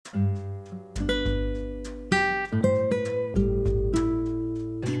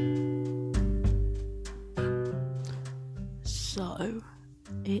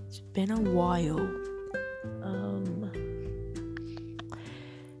been a while.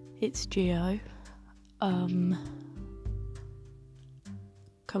 It's Geo. Coming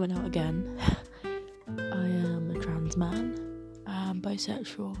out again. I am a trans man. I'm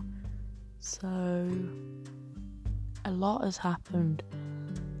bisexual. So a lot has happened.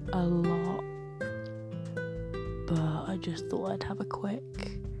 A lot. But I just thought I'd have a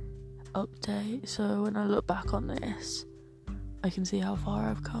quick update. So when I look back on this, I can see how far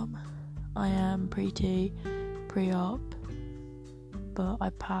I've come. I am pre-T, pre-op, but I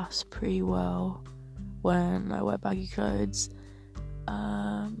pass pretty well when I wear baggy clothes.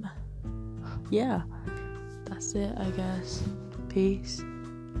 Yeah, that's it, I guess. Peace.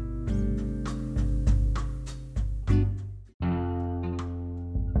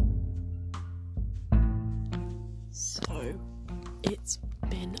 So, it's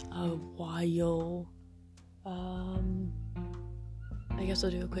been a while. I guess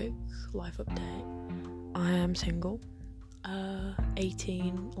I'll do a quick life update. I am single,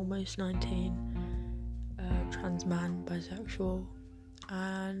 18, almost 19, trans man, bisexual,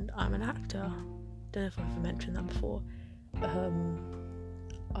 and I'm an actor. Don't know if I've mentioned that before.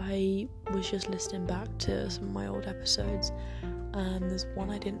 I was just listening back to some of my old episodes, and there's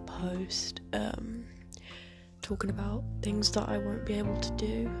one I didn't post, talking about things that I won't be able to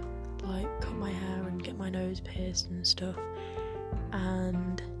do, like cut my hair and get my nose pierced and stuff.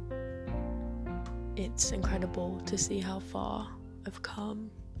 And it's incredible to see how far I've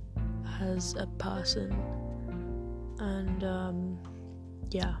come as a person. And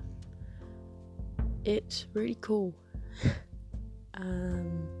yeah, it's really cool. I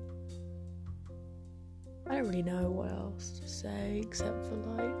don't really know what else to say except for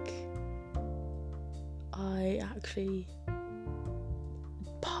I actually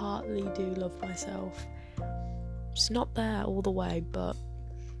partly do love myself. It's not there all the way, but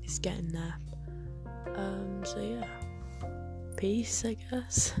it's getting there. So yeah, peace, I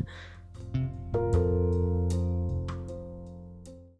guess.